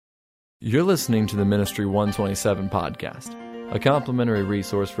You're listening to the Ministry 127 podcast, a complimentary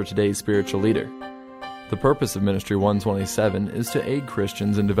resource for today's spiritual leader. The purpose of Ministry 127 is to aid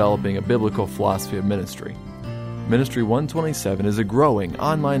Christians in developing a biblical philosophy of ministry. Ministry 127 is a growing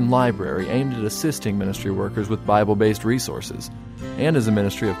online library aimed at assisting ministry workers with Bible-based resources, and is a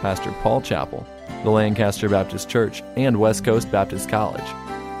ministry of Pastor Paul Chappell, the Lancaster Baptist Church, and West Coast Baptist College.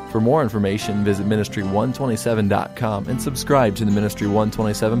 For more information, visit ministry127.com and subscribe to the Ministry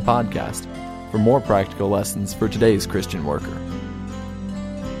 127 podcast for more practical lessons for today's Christian worker.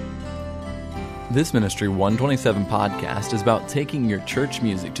 This Ministry 127 podcast is about taking your church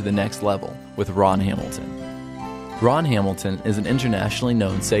music to the next level with Ron Hamilton. Ron Hamilton is an internationally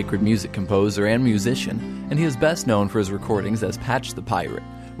known sacred music composer and musician, and he is best known for his recordings as Patch the Pirate,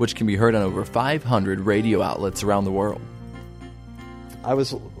 which can be heard on over 500 radio outlets around the world. I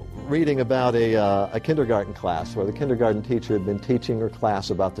was reading about a kindergarten class where the kindergarten teacher had been teaching her class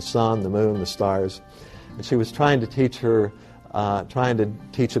about the sun, the moon, the stars, and she was trying to teach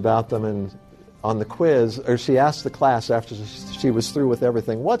about them. And on the quiz, or she asked the class after she was through with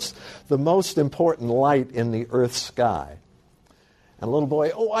everything, what's the most important light in the Earth's sky? And a little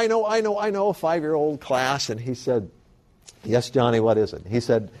boy, I know, a 5-year-old class, and he said, yes, Johnny, what is it? He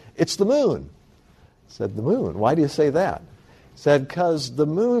said, it's the moon. I said, the moon? Why do you say that? Said, because the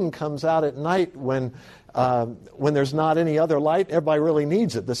moon comes out at night when there's not any other light. Everybody really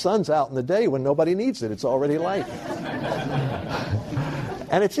needs it. The sun's out in the day when nobody needs it. It's already light.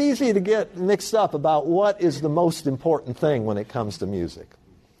 And it's easy to get mixed up about what is the most important thing when it comes to music.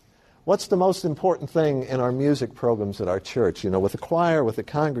 What's the most important thing in our music programs at our church? You know, with the choir, with the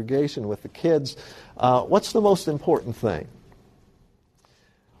congregation, with the kids. What's the most important thing?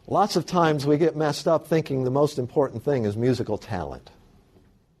 Lots of times we get messed up thinking the most important thing is musical talent.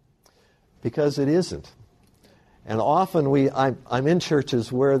 Because it isn't. And often I'm in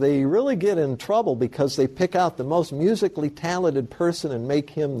churches where they really get in trouble because they pick out the most musically talented person and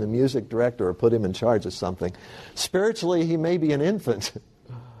make him the music director or put him in charge of something. Spiritually, he may be an infant,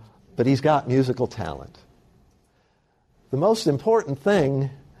 but he's got musical talent. The most important thing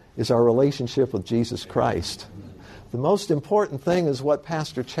is our relationship with Jesus Christ. The most important thing is what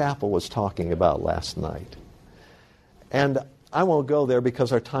Pastor Chappell was talking about last night. And I won't go there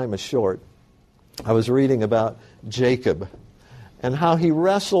because our time is short. I was reading about Jacob and how he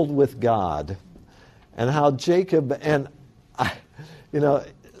wrestled with God, and how Jacob when the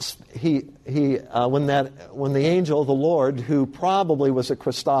angel of the Lord, who probably was a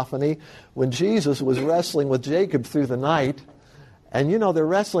Christophany, when Jesus was wrestling with Jacob through the night, and they're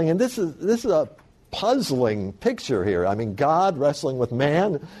wrestling, and this is a puzzling picture here. I mean, God wrestling with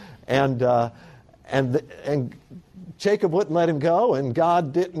man, and Jacob wouldn't let him go, and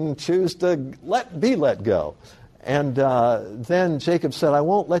God didn't choose to be let go. And then Jacob said, I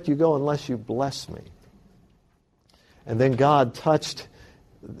won't let you go unless you bless me. And then God touched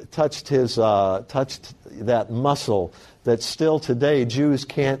that muscle that still today Jews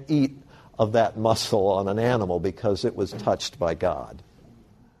can't eat of that muscle on an animal because it was touched by God.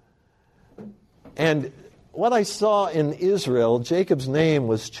 And what I saw in Israel, Jacob's name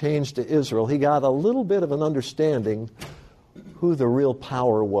was changed to Israel. He got a little bit of an understanding who the real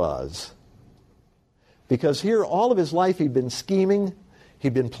power was. Because here, all of his life, he'd been scheming,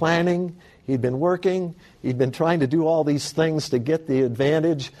 he'd been planning, he'd been working, he'd been trying to do all these things to get the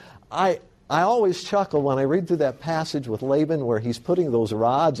advantage. I always chuckle when I read through that passage with Laban where he's putting those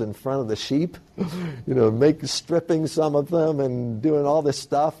rods in front of the sheep, stripping some of them and doing all this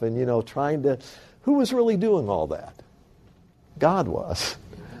stuff and, trying to... Who was really doing all that? God was.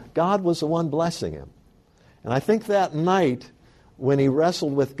 God was the one blessing him. And I think that night when he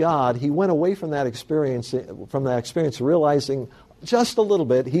wrestled with God, he went away from that experience realizing just a little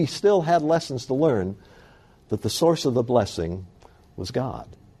bit, he still had lessons to learn, that the source of the blessing was God.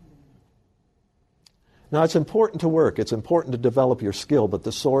 Now, it's important to work. It's important to develop your skill, but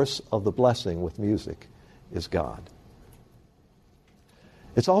the source of the blessing with music is God.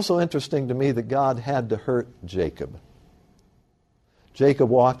 It's also interesting to me that God had to hurt Jacob. Jacob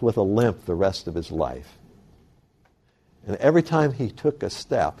walked with a limp the rest of his life. And every time he took a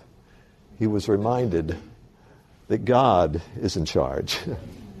step, he was reminded that God is in charge.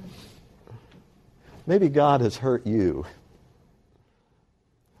 Maybe God has hurt you.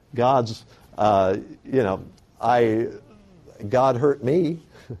 God hurt me.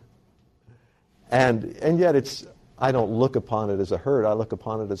 And yet I don't look upon it as a hurt. I look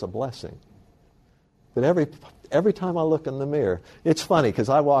upon it as a blessing. But every time I look in the mirror, it's funny because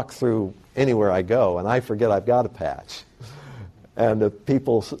I walk through anywhere I go and I forget I've got a patch. And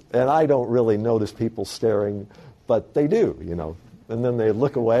I don't really notice people staring, but they do, and then they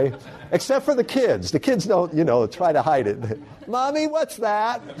look away. Except for the kids. The kids don't, try to hide it. Mommy, what's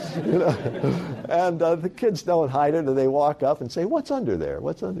that? And the kids don't hide it, and they walk up and say, what's under there?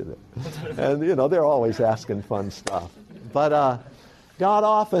 What's under there? And, they're always asking fun stuff. But God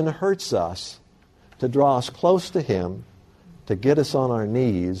often hurts us to draw us close to Him, to get us on our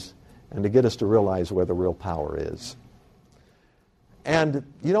knees, and to get us to realize where the real power is. And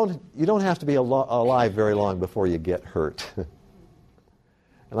you don't have to be alive very long before you get hurt.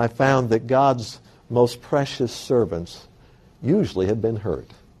 And I found that God's most precious servants usually have been hurt.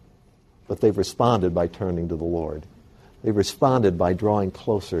 But they've responded by turning to the Lord. They've responded by drawing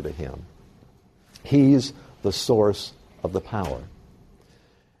closer to Him. He's the source of the power.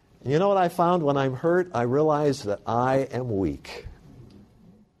 You know what I found when I'm hurt? I realize that I am weak.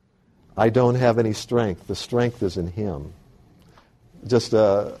 I don't have any strength. The strength is in Him. Just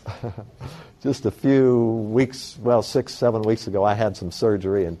a few weeks, 6-7 weeks ago, I had some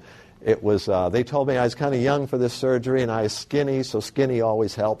surgery, and it was, they told me I was kind of young for this surgery, and I was skinny, so skinny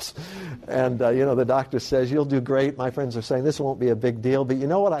always helps. And, the doctor says, you'll do great. My friends are saying, this won't be a big deal. But you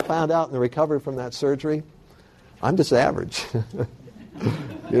know what I found out in the recovery from that surgery? I'm just average.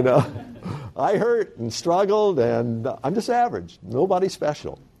 I hurt and struggled, and I'm just average. Nobody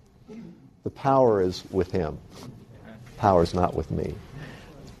special. The power is with Him. Power is not with me.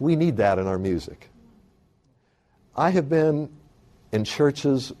 We need that in our music. I have been in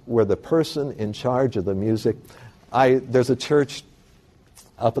churches where the person in charge of the music, there's a church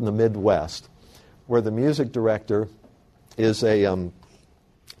up in the Midwest where the music director is the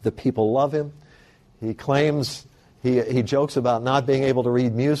people love him. He claims, he jokes about not being able to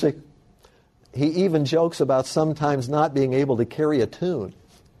read music. He even jokes about sometimes not being able to carry a tune.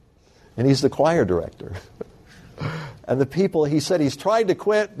 And he's the choir director. And the people, he said he's tried to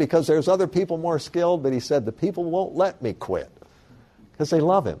quit because there's other people more skilled, but he said the people won't let me quit because they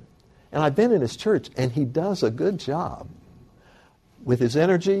love him. And I've been in his church, and he does a good job with his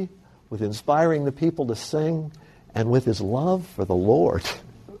energy, with inspiring the people to sing, and with his love for the Lord.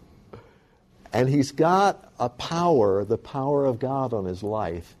 And he's got a power, the power of God on his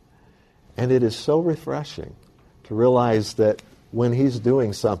life. And it is so refreshing to realize that when he's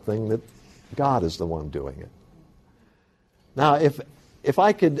doing something, that God is the one doing it. Now, if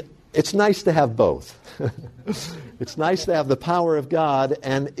I could, it's nice to have both. It's nice to have the power of God,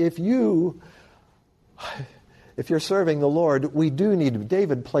 and if you're serving the Lord, we do need,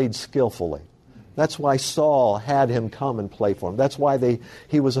 David played skillfully. That's why Saul had him come and play for him. That's why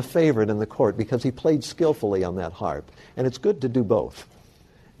he was a favorite in the court, because he played skillfully on that harp. And it's good to do both.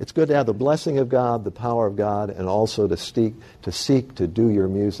 It's good to have the blessing of God, the power of God, and also to seek to do your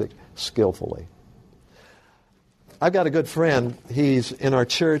music skillfully. I've got a good friend. He's in our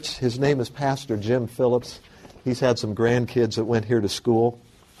church. His name is Pastor Jim Phillips. He's had some grandkids that went here to school.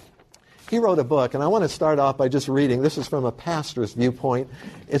 He wrote a book, and I want to start off by just reading. This is from a pastor's viewpoint.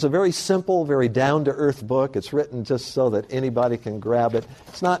 It's a very simple, very down-to-earth book. It's written just so that anybody can grab it.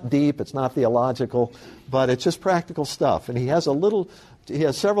 It's not deep, it's not theological, but it's just practical stuff. And he has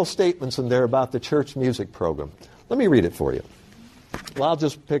several statements in there about the church music program. Let me read it for you. Well, I'll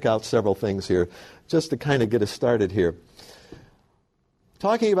just pick out several things here, just to kind of get us started here.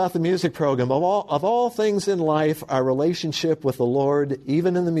 Talking about the music program, of all things in life, our relationship with the Lord,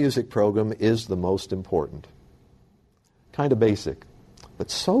 even in the music program, is the most important. Kind of basic,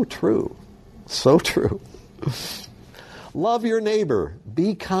 but so true. So true. Love your neighbor.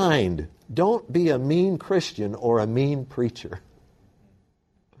 Be kind. Don't be a mean Christian or a mean preacher.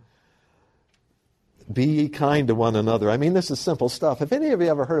 Be ye kind to one another. I mean, this is simple stuff. Have any of you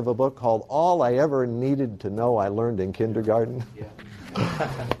ever heard of a book called All I Ever Needed to Know I Learned in Kindergarten? Yeah.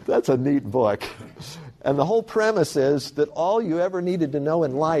 That's a neat book. And the whole premise is that all you ever needed to know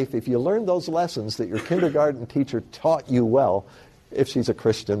in life, if you learned those lessons that your kindergarten teacher taught you well, if she's a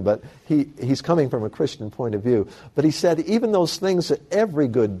Christian, but he's coming from a Christian point of view. But he said even those things that every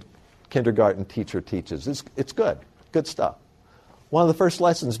good kindergarten teacher teaches, it's good stuff. One of the first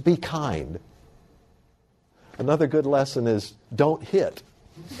lessons, be kind. Another good lesson is don't hit.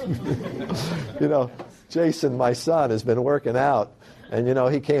 Jason, my son, has been working out, and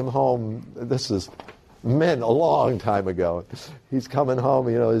he came home, this is a long time ago. He's coming home,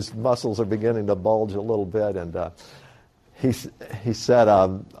 his muscles are beginning to bulge a little bit, and he said,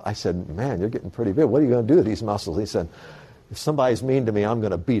 I said, man, you're getting pretty big. What are you going to do with these muscles? He said, if somebody's mean to me, I'm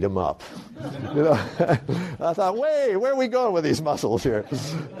going to beat him up. I thought, where are we going with these muscles here?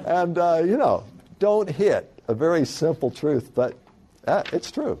 And, don't hit. A very simple truth, but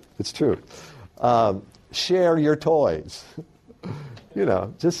it's true. It's true. Share your toys.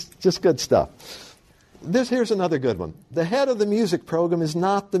 Just good stuff. Here's another good one. The head of the music program is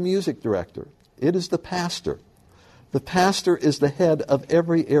not the music director. It is the pastor. The pastor is the head of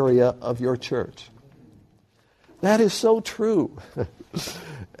every area of your church. That is so true.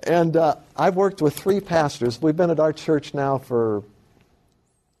 And I've worked with 3 pastors. We've been at our church now for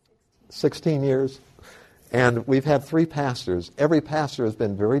 16 years. And we've had 3 pastors. Every pastor has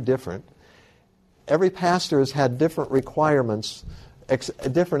been very different. Every pastor has had different requirements,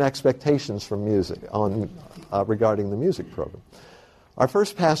 different expectations from music regarding the music program. Our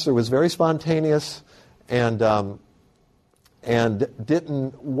first pastor was very spontaneous and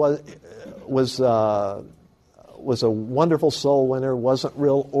was a wonderful soul winner, wasn't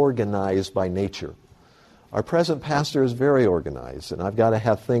real organized by nature. Our present pastor is very organized, and I've got to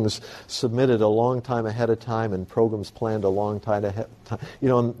have things submitted a long time ahead of time and programs planned a long time ahead of time.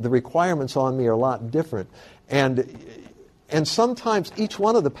 And the requirements on me are a lot different. And sometimes each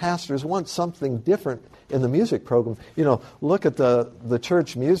one of the pastors wants something different in the music program. Look at the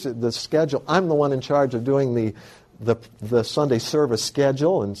church music, the schedule. I'm the one in charge of doing the Sunday service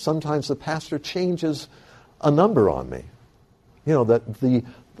schedule, and sometimes the pastor changes a number on me.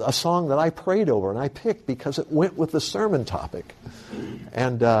 A song that I prayed over and I picked because it went with the sermon topic.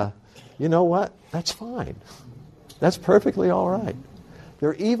 And you know what? That's fine. That's perfectly all right.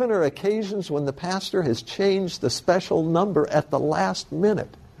 There even are occasions when the pastor has changed the special number at the last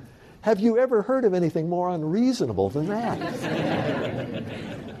minute. Have you ever heard of anything more unreasonable than that?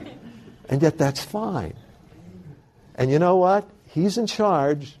 And yet that's fine. And you know what? He's in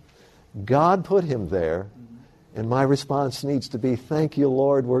charge. God put him there. And my response needs to be, thank you,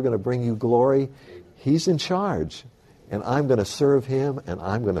 Lord, we're going to bring you glory. He's in charge. And I'm going to serve him, and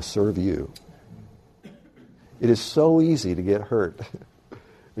I'm going to serve you. It is so easy to get hurt.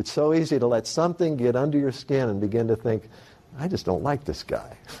 It's so easy to let something get under your skin and begin to think, I just don't like this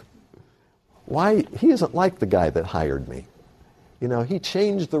guy. Why? He isn't like the guy that hired me. He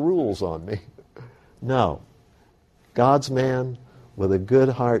changed the rules on me. No. God's man with a good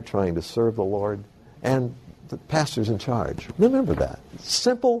heart trying to serve the Lord, and the pastor's in charge. Remember that.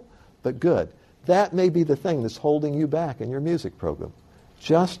 Simple, but good. That may be the thing that's holding you back in your music program.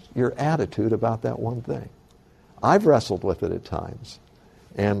 Just your attitude about that one thing. I've wrestled with it at times,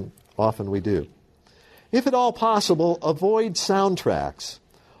 and often we do. If at all possible, avoid soundtracks.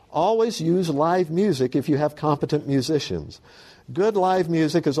 Always use live music if you have competent musicians. Good live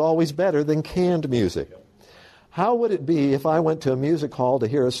music is always better than canned music. How would it be if I went to a music hall to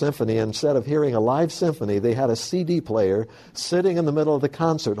hear a symphony, and instead of hearing a live symphony, they had a CD player sitting in the middle of the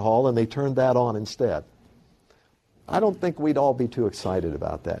concert hall and they turned that on instead? I don't think we'd all be too excited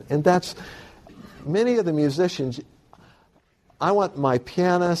about that. And that's many of the musicians. I want my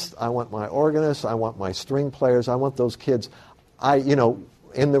pianist, I want my organist, I want my string players, I want those kids.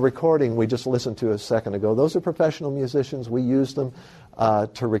 In the recording we just listened to a second ago, those are professional musicians. We use them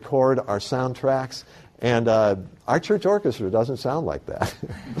to record our soundtracks. And our church orchestra doesn't sound like that.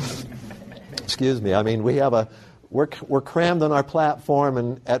 Excuse me. I mean, we're crammed on our platform,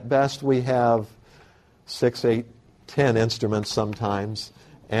 and at best we have 6, 8, 10 instruments sometimes.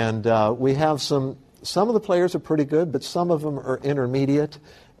 And we have some of the players are pretty good, but some of them are intermediate.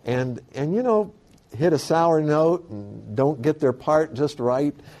 And hit a sour note and don't get their part just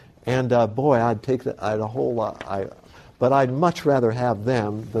right. And boy, I'd take that. I'd a whole lot. But I'd much rather have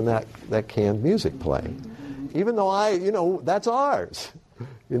them than that canned music playing. Even though that's ours.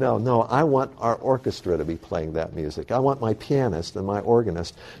 No, I want our orchestra to be playing that music. I want my pianist and my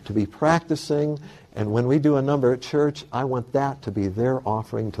organist to be practicing, and when we do a number at church, I want that to be their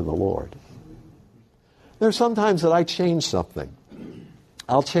offering to the Lord. There are some times that I change something.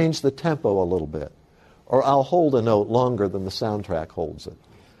 I'll change the tempo a little bit, or I'll hold a note longer than the soundtrack holds it.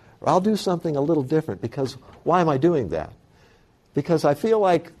 Or I'll do something a little different because, why am I doing that? Because I feel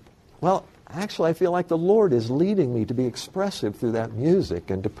like, I feel like the Lord is leading me to be expressive through that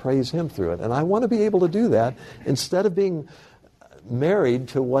music and to praise Him through it. And I want to be able to do that instead of being married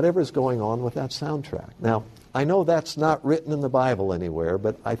to whatever's going on with that soundtrack. Now, I know that's not written in the Bible anywhere,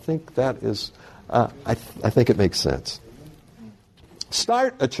 but I think that is, I think it makes sense.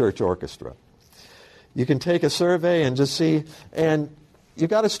 Start a church orchestra. You can take a survey and just see, and you've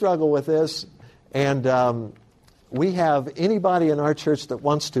got to struggle with this, and we have anybody in our church that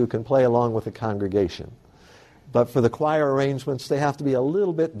wants to can play along with the congregation. But for the choir arrangements, they have to be a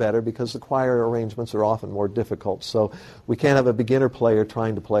little bit better because the choir arrangements are often more difficult. So we can't have a beginner player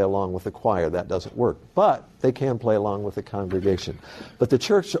trying to play along with the choir. That doesn't work. But they can play along with the congregation. But the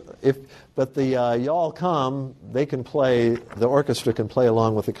church, y'all come, they can play, the orchestra can play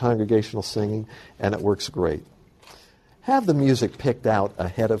along with the congregational singing, and it works great. Have the music picked out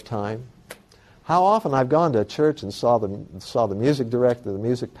ahead of time. How often I've gone to a church and saw the music director, the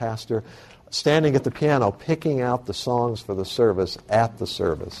music pastor, standing at the piano picking out the songs for the service at the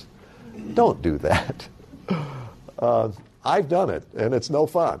service. Don't do that. I've done it, and it's no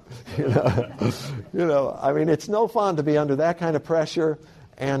fun. I mean, it's no fun to be under that kind of pressure,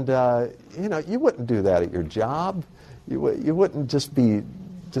 and you wouldn't do that at your job. You wouldn't just be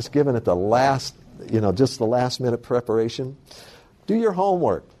giving it the last, just the last minute preparation. Do your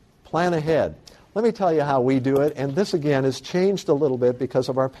homework. Plan ahead. Let me tell you how we do it, and this again has changed a little bit because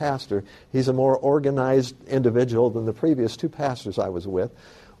of our pastor. He's a more organized individual than the previous two pastors I was with.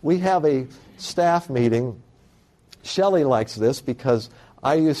 We have a staff meeting. Shelley likes this because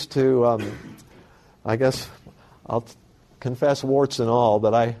I used to, I guess I'll confess warts and all,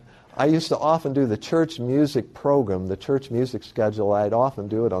 but I used to often do the church music program, the church music schedule. I'd often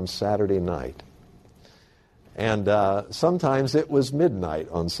do it on Saturday night. And sometimes it was midnight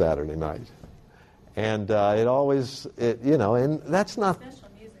on Saturday night. And and that's not... Special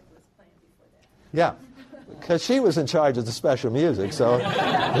music was playing before that. Yeah, because she was in charge of the special music, so...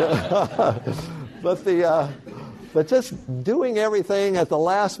 But just doing everything at the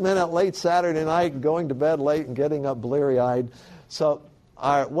last minute, late Saturday night, going to bed late and getting up bleary-eyed. So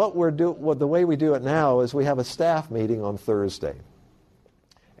the way we do it now is we have a staff meeting on Thursday.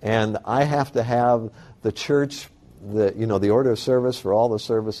 And I have to have the church, the order of service for all the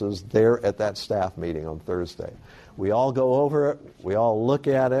services there at that staff meeting on Thursday. We all go over it. We all look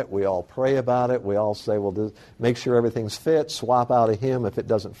at it. We all pray about it. We all say, well, make sure everything's fit. Swap out a hymn if it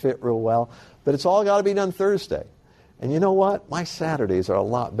doesn't fit real well. But it's all got to be done Thursday. And you know what? My Saturdays are a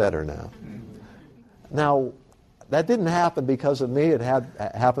lot better now. Now, that didn't happen because of me. It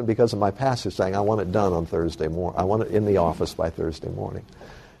happened because of my pastor saying, I want it done on Thursday morning. I want it in the office by Thursday morning.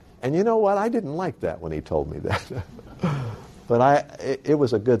 And you know what? I didn't like that when he told me that. But it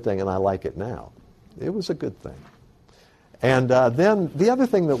was a good thing, and I like it now. It was a good thing. And then the other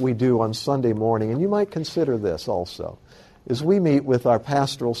thing that we do on Sunday morning, and you might consider this also, is we meet with our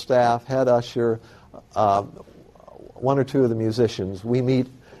pastoral staff, head usher, one or two of the musicians. We meet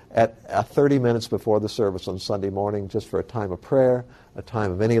at 30 minutes before the service on Sunday morning just for a time of prayer, a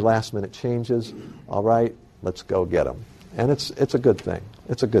time of any last-minute changes. All right, let's go get them. And it's a good thing.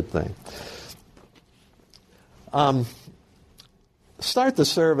 It's a good thing. Start the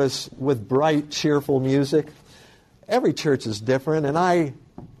service with bright, cheerful music. Every church is different, and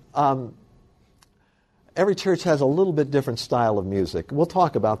every church has a little bit different style of music. We'll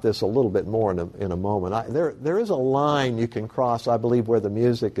talk about this a little bit more in a moment. There is a line you can cross, I believe, where the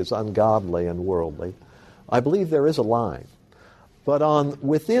music is ungodly and worldly. I believe there is a line. But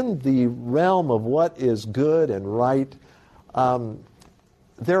within the realm of what is good and right,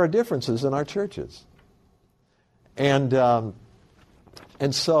 there are differences in our churches. And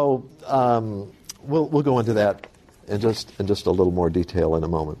so we'll go into that in just a little more detail in a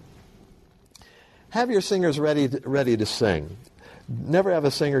moment. Have your singers ready to sing. Never have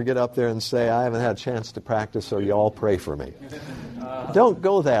a singer get up there and say, I haven't had a chance to practice, so you all pray for me. Don't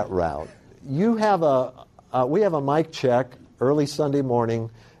go that route. We have a mic check early Sunday morning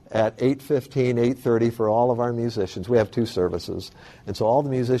at 8:15, 8:30 for all of our musicians. We have two services. And so all the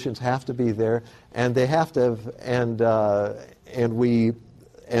musicians have to be there, and they have to and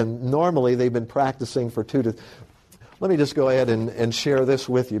normally they've been practicing for let me just go ahead and share this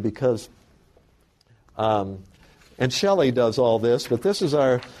with you because and Shelley does all this, but this is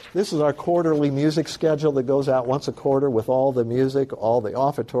our quarterly music schedule that goes out once a quarter with all the music, all the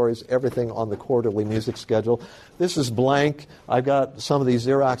offertories, everything on the quarterly music schedule. This is blank. I've got some of these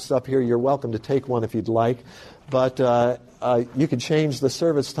Xeroxed up here. You're welcome to take one if you'd like. But you can change the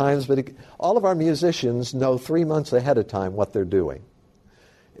service times, but all of our musicians know 3 months ahead of time what they're doing.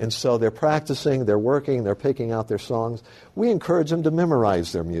 And so they're practicing, they're working, they're picking out their songs. We encourage them to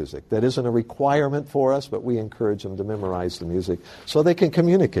memorize their music. That isn't a requirement for us, but we encourage them to memorize the music so they can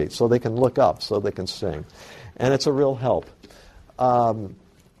communicate, so they can look up, so they can sing. And it's a real help.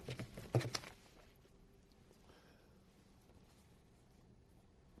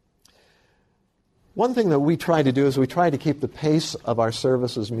 One thing that we try to do is we try to keep the pace of our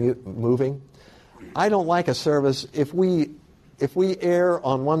services moving. I don't like a service if we err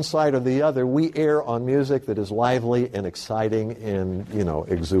on one side or the other, we err on music that is lively and exciting and,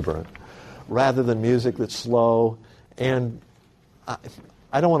 exuberant, rather than music that's slow. And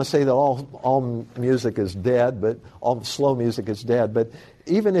I don't want to say that all music is dead, but all slow music is dead. But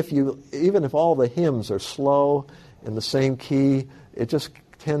even if all the hymns are slow in the same key, it just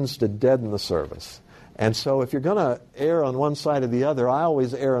tends to deaden the service. And so if you're going to err on one side or the other, I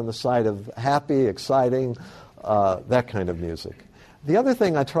always err on the side of happy, exciting, that kind of music. The other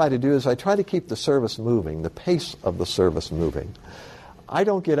thing I try to do is I try to keep the service moving, the pace of the service moving. I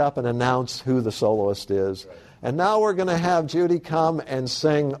don't get up and announce who the soloist is. And now we're going to have Judy come and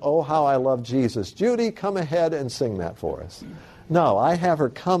sing, "Oh, How I Love Jesus." Judy, come ahead and sing that for us. No, I have her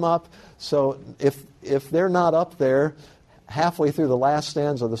come up, so if they're not up there halfway through the last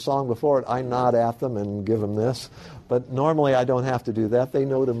stanza of the song before it, I nod at them and give them this. But normally I don't have to do that. They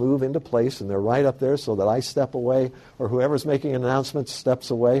know to move into place, and they're right up there so that I step away, or whoever's making an announcement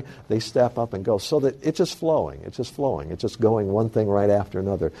steps away, they step up and go. So that it's just flowing. It's just flowing. It's just going one thing right after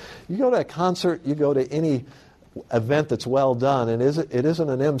another. You go to a concert, you go to any event that's well done, and it isn't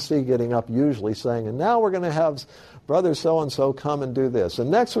an MC getting up usually saying, "And now we're going to have Brother so-and-so come and do this.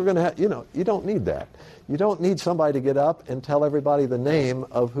 And next we're going to have," you don't need that. You don't need somebody to get up and tell everybody the name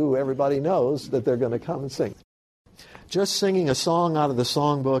of who everybody knows that they're going to come and sing. Just singing a song out of the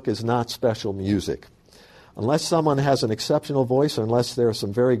songbook is not special music. Unless someone has an exceptional voice, or unless there are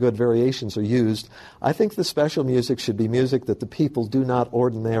some very good variations are used, I think the special music should be music that the people do not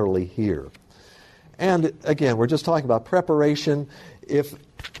ordinarily hear. And again, we're just talking about preparation. If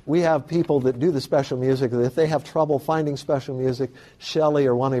we have people that do the special music, if they have trouble finding special music, Shelley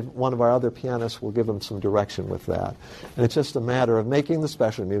or one of our other pianists will give them some direction with that. And it's just a matter of making the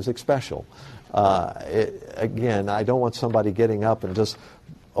special music special. Again, I don't want somebody getting up and just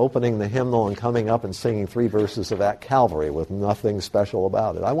opening the hymnal and coming up and singing 3 verses of At Calvary with nothing special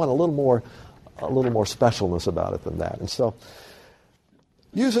about it. I want a little more specialness about it than that. And so,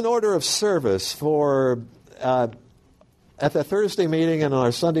 use an order of service for at the Thursday meeting and on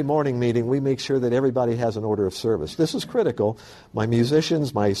our Sunday morning meeting, we make sure that everybody has an order of service. This is critical. My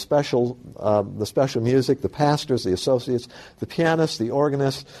musicians, the special music, the pastors, the associates, the pianists, the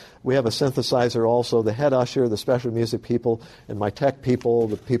organists. We have a synthesizer also, the head usher, the special music people, and my tech people,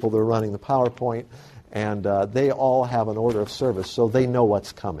 the people that are running the PowerPoint. And they all have an order of service, so they know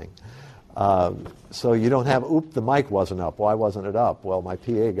what's coming. So you don't have, the mic wasn't up. Why wasn't it up? Well, my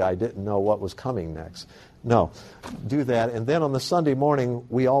PA guy didn't know what was coming next. No, do that. And then on the Sunday morning,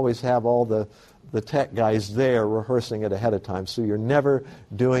 we always have all the tech guys there rehearsing it ahead of time. So you're never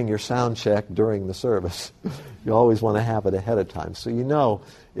doing your sound check during the service. You always want to have it ahead of time. So you know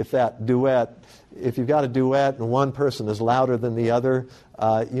if you've got a duet and one person is louder than the other,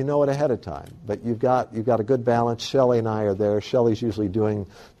 you know it ahead of time. But you've got a good balance. Shelley and I are there. Shelley's usually doing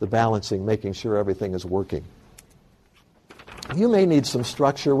the balancing, making sure everything is working. You may need some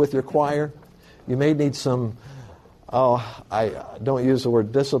structure with your choir. You may need some, I don't use the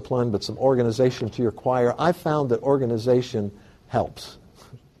word discipline, but some organization to your choir. I found that organization helps.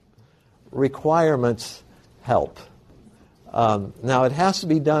 Requirements help. Now, it has to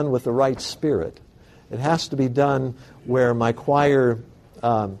be done with the right spirit. It has to be done where my choir is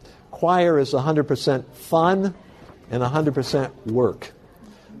 100% fun and 100% work.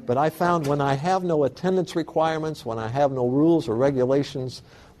 But I found when I have no attendance requirements, when I have no rules or regulations,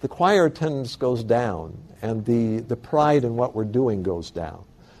 the choir attendance goes down, and the pride in what we're doing goes down.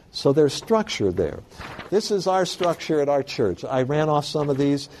 So there's structure there. This is our structure at our church. I ran off some of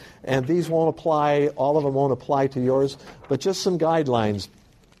these, and these won't apply, all of them won't apply to yours, but just some guidelines.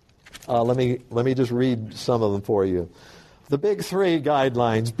 Let me just read some of them for you. The big 3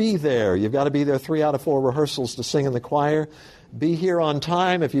 guidelines: be there. You've got to be there 3 out of 4 rehearsals to sing in the choir. Be here on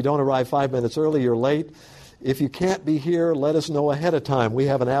time. If you don't arrive 5 minutes early, you're late. If you can't be here, let us know ahead of time. We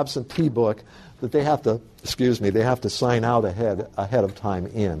have an absentee book that they have to sign out ahead of time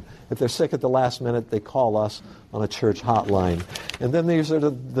in. If they're sick at the last minute, they call us on a church hotline. And then these are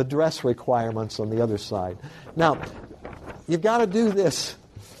the dress requirements on the other side. Now, you've got to do this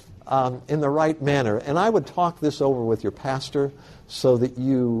in the right manner. And I would talk this over with your pastor so that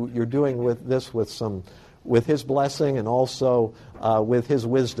you're doing this with his blessing and also with his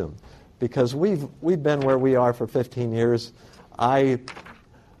wisdom. Because we've been where we are for 15 years.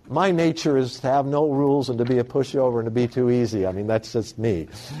 My nature is to have no rules and to be a pushover and to be too easy. I mean, that's just me.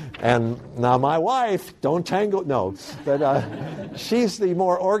 And now my wife, don't tangle, no. But she's the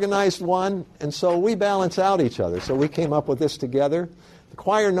more organized one, and so we balance out each other. So we came up with this together. The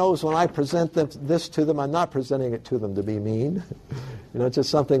choir knows when I present this to them, I'm not presenting it to them to be mean. It's just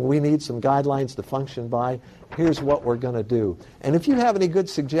something we need some guidelines to function by. Here's what we're going to do. And if you have any good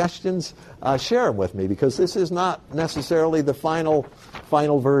suggestions, share them with me, because this is not necessarily the final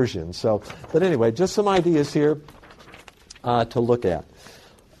version. So, but anyway, just some ideas here to look at.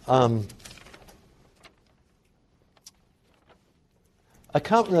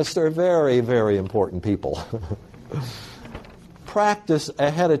 Accompanists are very, very important people. Practice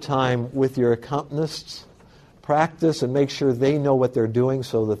ahead of time with your accompanists. Practice and make sure they know what they're doing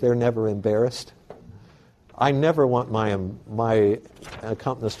so that they're never embarrassed. I never want my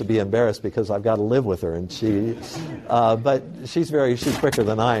accompanist to be embarrassed because I've got to live with her, and but she's quicker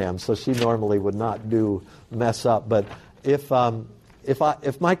than I am, so she normally would not mess up. But if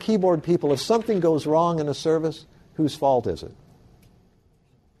my keyboard people, if something goes wrong in a service, whose fault is it?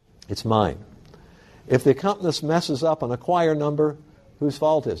 It's mine. If the accompanist messes up on a choir number, whose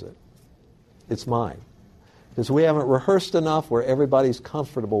fault is it? It's mine. Because we haven't rehearsed enough where everybody's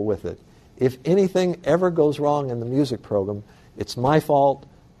comfortable with it. If anything ever goes wrong in the music program, it's my fault.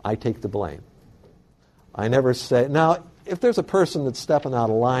 I take the blame. I never say... Now, if there's a person that's stepping out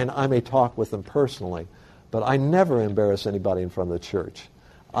of line, I may talk with them personally, but I never embarrass anybody in front of the church.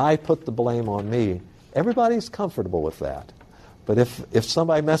 I put the blame on me. Everybody's comfortable with that. But if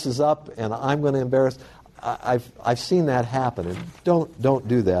somebody messes up and I'm going to embarrass... I've seen that happen, and don't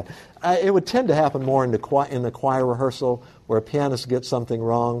do that. It would tend to happen more in the choir rehearsal, where a pianist gets something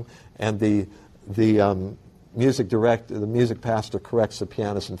wrong, and the music pastor corrects the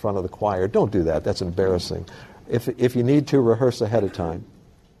pianist in front of the choir. Don't do that. That's embarrassing. If you need to, rehearse ahead of time.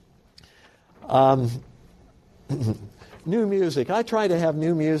 New music. I try to have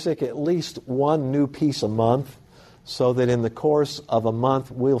new music, at least one new piece a month, so that in the course of a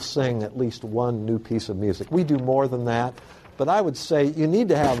month we'll sing at least one new piece of music. We do more than that, but I would say you need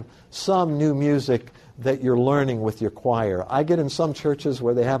to have some new music that you're learning with your choir. I get in some churches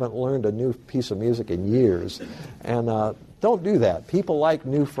where they haven't learned a new piece of music in years, and don't do that. People like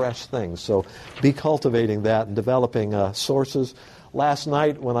new, fresh things, so be cultivating that and developing sources. Last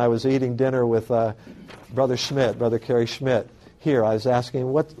night when I was eating dinner with Brother Kerry Schmidt, here, I was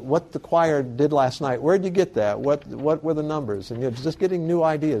asking what the choir did last night. Where did you get that? What were the numbers? And you're just getting new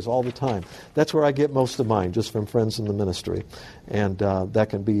ideas all the time. That's where I get most of mine, just from friends in the ministry. And that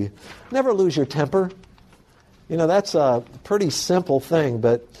can be... Never lose your temper. You know, that's a pretty simple thing,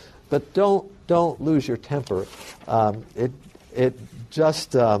 but don't lose your temper. It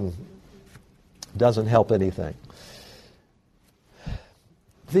just doesn't help anything.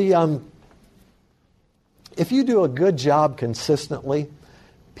 If you do a good job consistently,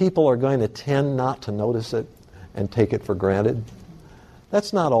 people are going to tend not to notice it and take it for granted.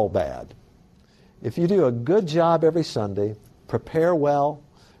 That's not all bad. If you do a good job every Sunday, prepare well.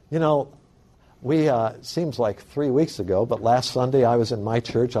 You know, seems like 3 weeks ago, but last Sunday I was in my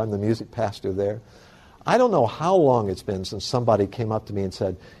church. I'm the music pastor there. I don't know how long it's been since somebody came up to me and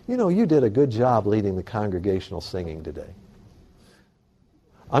said, you know, you did a good job leading the congregational singing today.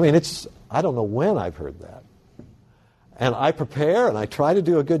 I mean, I don't know when I've heard that. And I prepare and I try to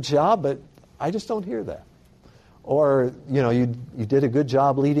do a good job, but I just don't hear that. Or, you know, you did a good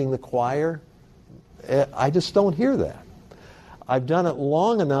job leading the choir. I just don't hear that. I've done it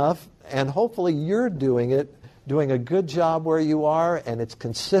long enough, and hopefully you're doing a good job where you are, and it's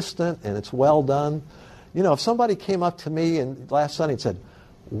consistent and it's well done. You know, if somebody came up to me last Sunday and said,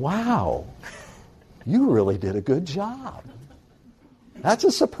 wow, you really did a good job. That's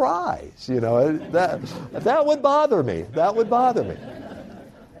a surprise, you know. That would bother me. That would bother me.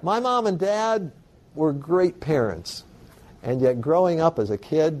 My mom and dad were great parents, and yet growing up as a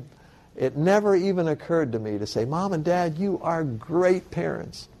kid, it never even occurred to me to say, Mom and Dad, you are great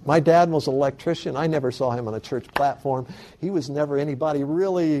parents. My dad was an electrician. I never saw him on a church platform. He was never anybody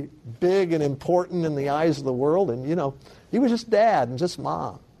really big and important in the eyes of the world, and, you know, he was just Dad and just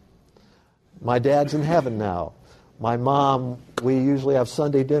Mom. My dad's in heaven now. My mom, we usually have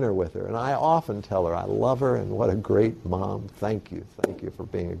Sunday dinner with her, and I often tell her I love her and what a great mom. Thank you for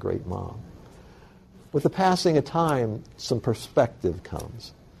being a great mom. With the passing of time, some perspective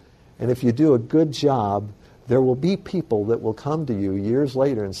comes. And if you do a good job, there will be people that will come to you years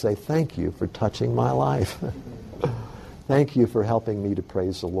later and say, thank you for touching my life. Thank you for helping me to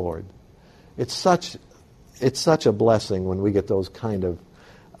praise the Lord. It's such a blessing when we get those kind of,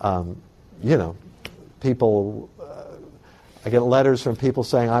 people. I get letters from people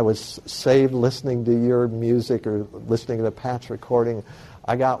saying, I was saved listening to your music or listening to the Pat's recording.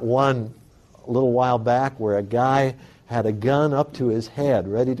 I got one a little while back where a guy had a gun up to his head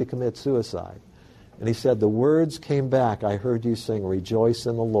ready to commit suicide. And he said, the words came back, I heard you sing, rejoice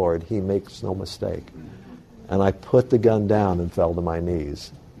in the Lord, he makes no mistake. And I put the gun down and fell to my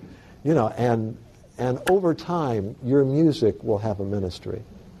knees. You know, and over time, your music will have a ministry.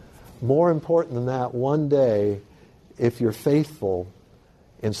 More important than that, one day, if you're faithful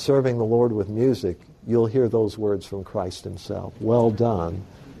in serving the Lord with music, you'll hear those words from Christ himself. Well done,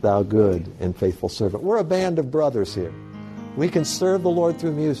 thou good and faithful servant. We're a band of brothers here. We can serve the Lord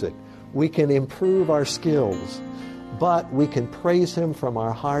through music. We can improve our skills. But we can praise him from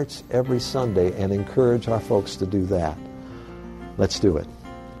our hearts every Sunday and encourage our folks to do that. Let's do it.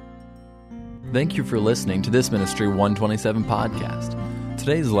 Thank you for listening to this Ministry 127 podcast.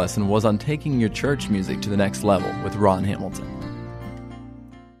 Today's lesson was on taking your church music to the next level with Ron Hamilton.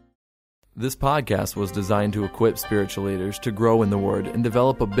 This podcast was designed to equip spiritual leaders to grow in the Word and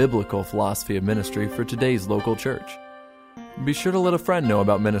develop a biblical philosophy of ministry for today's local church. Be sure to let a friend know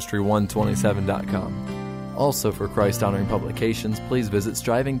about Ministry127.com. Also, for Christ-honoring publications, please visit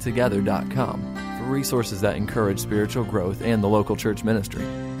strivingtogether.com for resources that encourage spiritual growth and the local church ministry.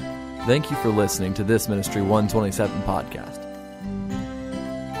 Thank you for listening to this Ministry 127 podcast.